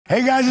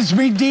Hey guys, it's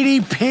me,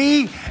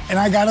 DDP, and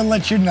I gotta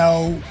let you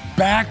know,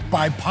 back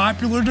by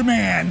popular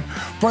demand,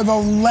 for the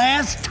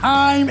last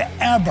time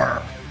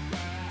ever,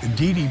 the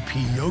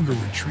DDP Yoga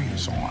Retreat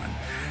is on.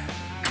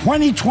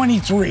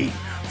 2023,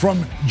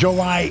 from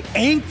July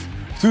 8th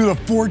through the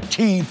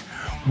 14th,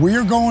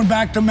 we're going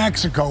back to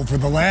Mexico for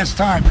the last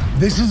time.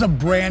 This is a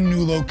brand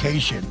new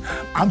location.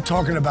 I'm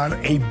talking about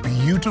a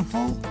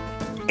beautiful,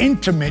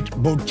 intimate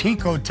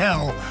boutique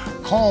hotel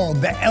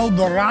called the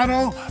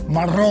Dorado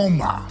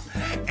Maroma.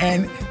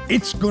 And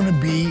it's gonna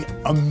be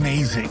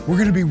amazing. We're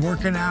gonna be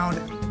working out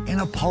in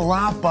a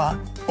palapa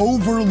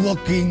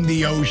overlooking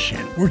the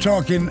ocean. We're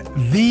talking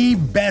the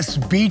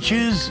best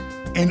beaches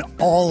in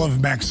all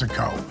of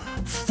Mexico.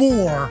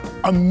 4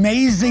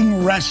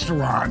 amazing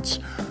restaurants,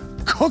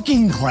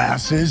 cooking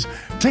classes,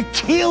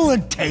 tequila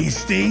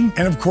tasting,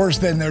 and of course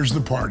then there's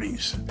the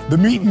parties. The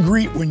meet and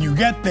greet when you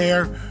get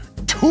there,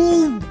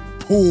 2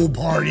 pool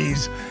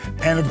parties,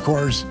 and of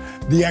course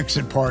the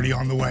exit party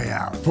on the way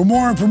out. For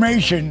more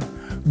information,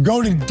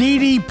 go to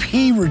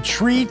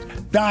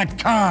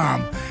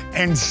DDPRetreat.com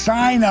and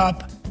sign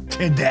up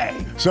today.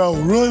 So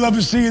really love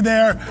to see you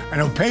there. I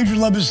know Payge would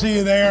love to see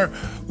you there.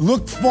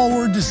 Look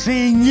forward to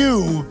seeing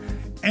you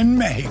in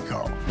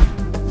Mexico.